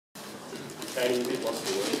training a bit, what's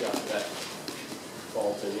the word after that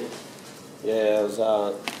final 2 minutes? Yeah, it was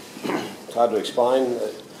it's hard to explain.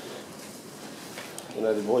 You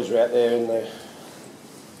know, the boys were out there and they're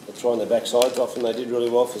trying their backsides off, and they did really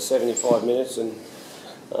well for 75 minutes, and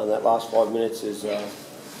that last 5 minutes is you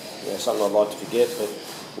know, something I'd like to forget, but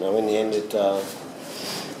you know, in the end it's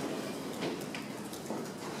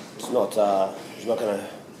not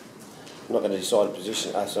going to decide a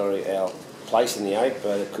position. Our place in the 8,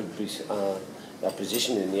 but it could be our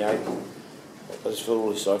position in the 8. I just feel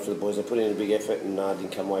really sorry for the boys. They put in a big effort and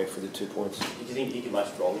didn't come away for the 2 points. Did you think you did much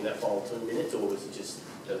wrong in that final 2 minutes, or was it just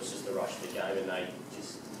the rush of the game and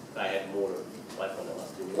they had more to play for in the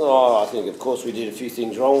last 2 minutes? Oh, I think of course we did a few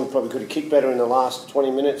things wrong. We probably could have kicked better in the last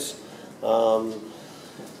 20 minutes.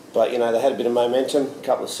 But you know, they had a bit of momentum, a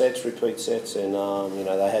couple of sets, repeat sets, and you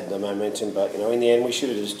know, they had the momentum. But you know, in the end, we should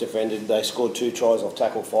have just defended. They scored 2 tries off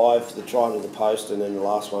tackle 5, the try into the post, and then the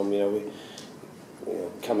last one. You know, we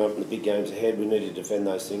coming up in the big games ahead, we need to defend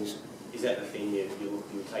those things. Is that the thing you'll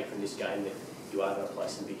take from this game, that you are going to play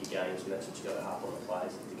some bigger games, and that's what you've got to harp on the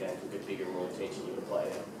players? That the games will get bigger and more attention you're going to play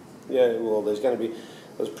out. Yeah, well, there's going to be.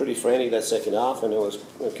 It was pretty frantic that second half, and it was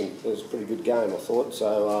a pretty good game, I thought.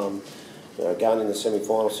 So. You know, going in the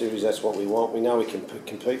semi-final series, that's what we want. We know we can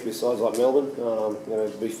compete with sides like Melbourne. You know,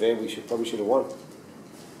 to be fair, we probably should have won.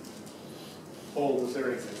 Paul, was there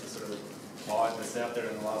anything to sort of tiredness out there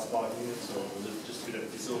in the last 5 minutes, or was it just a bit of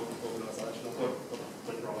disorganisation? What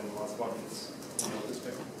went wrong in the last 5 minutes from your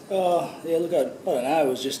perspective? Yeah, look, I don't know. It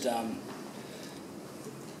was just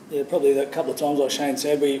yeah, probably a couple of times, like Shane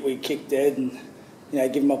said, we kicked dead and you know,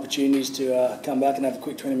 give them opportunities to come back and have a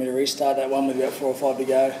quick 20-metre restart. That one with about 4 or 5 to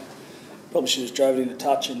go. Probably should have just drove it into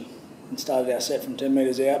touch and started our set from 10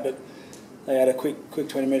 metres out, but they had a quick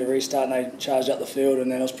 20-metre restart and they charged up the field, and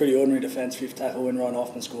then it was pretty ordinary defence. 5th tackle when Ryan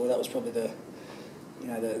Hoffman scored. That was probably the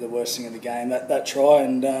worst thing of the game. That try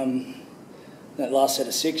and that last set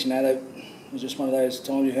of 6, you know, it was just one of those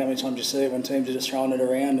times. How many times you see it when teams are just throwing it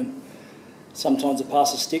around, and sometimes the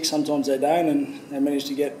passes stick, sometimes they don't, and they managed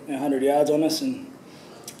to get 100 yards on us. And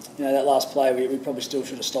you know, that last play, we probably still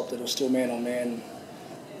should have stopped it. It was still man on man.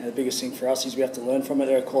 You know, the biggest thing for us is we have to learn from it.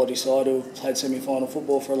 They're a quality side who have played semi-final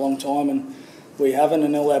football for a long time, and we haven't,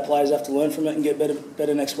 and all our players have to learn from it and get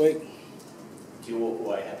better next week. Do you walk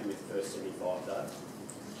away happy with the first 75 though?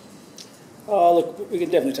 Oh, look, we can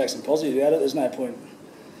definitely take some positives out of it. There's no point,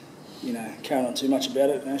 you know, carrying on too much about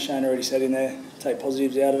it. You know, Shane already said in there, take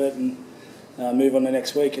positives out of it and move on to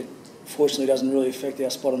next week. It fortunately doesn't really affect our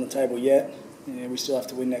spot on the table yet. You know, we still have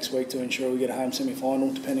to win next week to ensure we get a home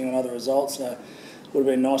semi-final, depending on other results. So, would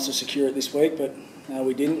have been nice to secure it this week, but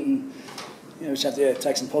we didn't. And, you know, we just have to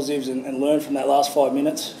take some positives and learn from that last 5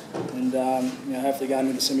 minutes. And you know, hopefully going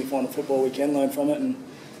into semi-final football, we can learn from it. And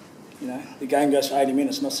you know, the game goes for 80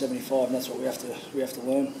 minutes, not 75, and that's what we have to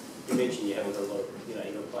learn. You mentioned you haven't got a lot. You've got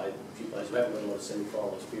to play a few players who haven't got a lot of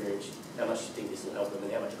semi-final experience. How much do you think this will help them,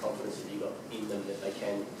 and how much confidence have you got in them that they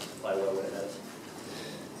can play well when it matters?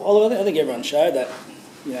 Well, I think everyone showed that.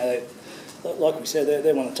 You know, like we said,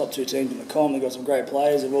 they're one of the top 2 teams in the comp. They've got some great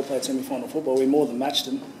players. They've all played semi-final football. We more than matched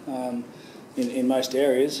them in most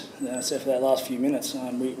areas, except for that last few minutes.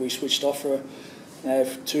 We switched off for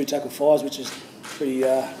 2 tackle 5s, which is pretty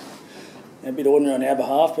a bit ordinary on our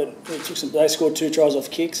behalf. But it took some. They scored 2 tries off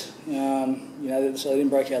kicks. You know, so they didn't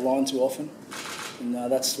break our line too often. And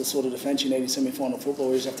that's the sort of defence you need in semi-final football.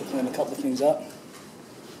 We just have to clean a couple of things up.